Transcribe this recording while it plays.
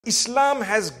Islam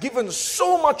has given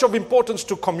so much of importance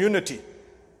to community.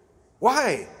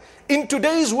 Why? In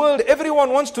today's world,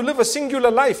 everyone wants to live a singular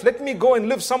life. Let me go and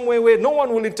live somewhere where no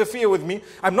one will interfere with me.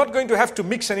 I'm not going to have to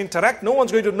mix and interact. No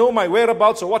one's going to know my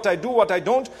whereabouts or what I do, what I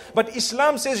don't. But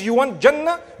Islam says you want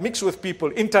Jannah, mix with people,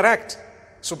 interact.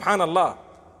 Subhanallah.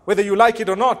 Whether you like it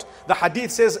or not, the hadith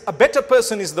says a better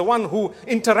person is the one who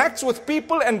interacts with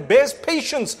people and bears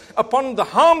patience upon the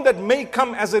harm that may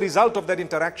come as a result of that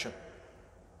interaction.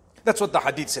 That's what the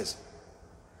hadith says.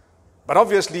 But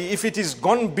obviously, if it is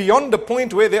gone beyond the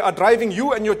point where they are driving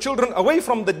you and your children away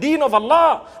from the deen of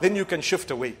Allah, then you can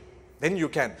shift away. Then you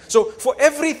can. So for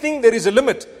everything there is a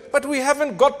limit. But we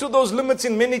haven't got to those limits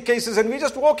in many cases and we're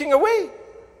just walking away.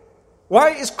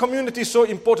 Why is community so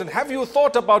important? Have you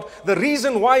thought about the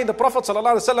reason why the Prophet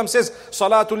ﷺ says,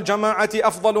 Salatul Jama'ati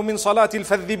afdalu min Salatil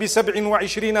Fadhi bi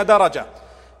 27 daraja.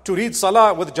 To read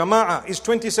salah with jama'ah is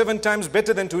 27 times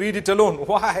better than to read it alone.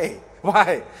 Why?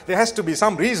 Why? There has to be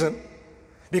some reason.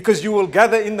 Because you will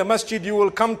gather in the masjid, you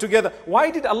will come together. Why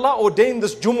did Allah ordain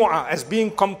this Jumu'ah as being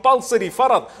compulsory,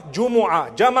 farad?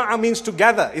 Jumu'ah, Jama'ah means to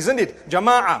gather, isn't it?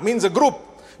 Jama'ah means a group.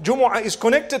 Jumu'ah is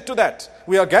connected to that.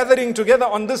 We are gathering together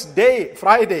on this day,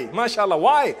 Friday, mashallah.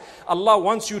 Why? Allah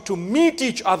wants you to meet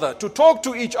each other, to talk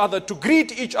to each other, to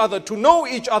greet each other, to know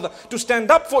each other, to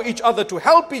stand up for each other, to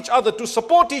help each other, to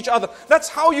support each other. That's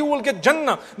how you will get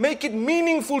Jannah. Make it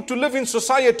meaningful to live in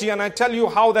society, and I tell you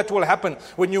how that will happen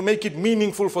when you make it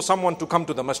meaningful for someone to come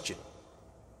to the masjid.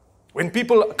 When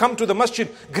people come to the masjid,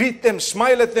 greet them,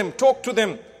 smile at them, talk to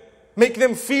them, make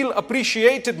them feel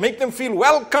appreciated, make them feel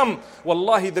welcome.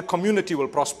 Wallahi, the community will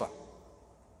prosper.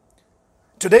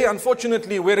 Today,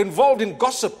 unfortunately, we're involved in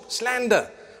gossip, slander.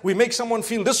 We make someone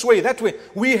feel this way, that way.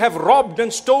 We have robbed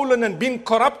and stolen and been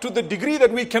corrupt to the degree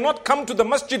that we cannot come to the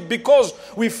masjid because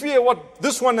we fear what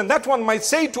this one and that one might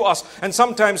say to us. And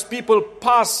sometimes people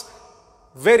pass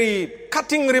very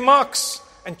cutting remarks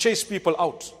and chase people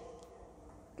out.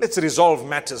 Let's resolve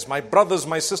matters. My brothers,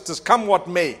 my sisters, come what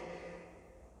may.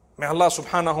 May Allah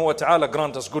subhanahu wa ta'ala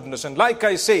grant us goodness. And like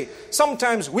I say,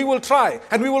 sometimes we will try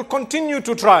and we will continue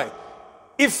to try.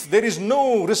 If there is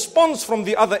no response from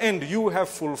the other end, you have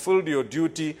fulfilled your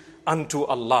duty unto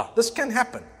Allah. This can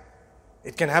happen.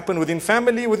 It can happen within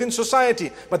family, within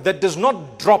society. But that does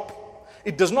not drop.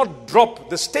 It does not drop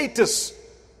the status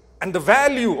and the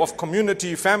value of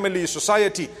community, family,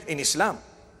 society in Islam.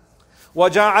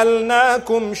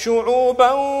 وَجَعَلْنَاكُمْ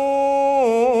شُعُوبًا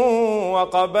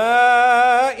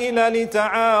وَقَبَائِلَ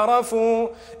لِتَعَارَفُوا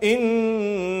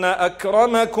إِنَّ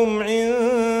أَكْرَمَكُمْ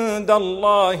عِنْدَ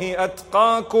اللَّهِ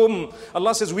أَتْقَاكُمْ.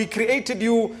 Allah says, we created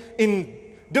you in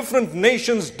different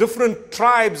nations, different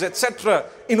tribes, etc.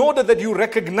 in order that you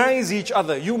recognize each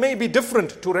other. You may be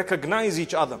different to recognize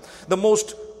each other. The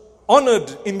most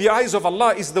honored in the eyes of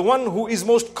Allah is the one who is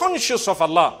most conscious of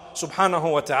Allah subhanahu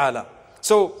wa ta'ala.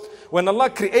 So, when Allah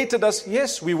created us,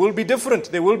 yes, we will be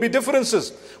different. There will be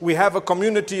differences. We have a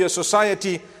community, a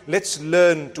society. Let's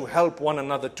learn to help one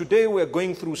another. Today we are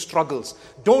going through struggles.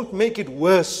 Don't make it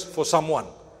worse for someone.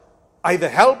 Either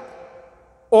help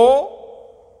or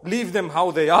leave them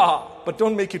how they are. But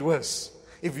don't make it worse.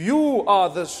 If you are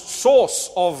the source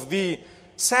of the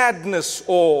sadness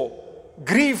or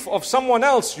grief of someone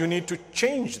else, you need to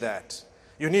change that.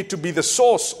 You need to be the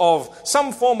source of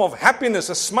some form of happiness,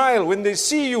 a smile. When they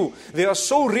see you, they are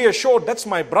so reassured, that's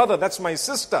my brother, that's my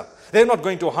sister. They're not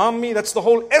going to harm me. That's the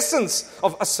whole essence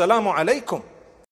of Assalamu alaikum.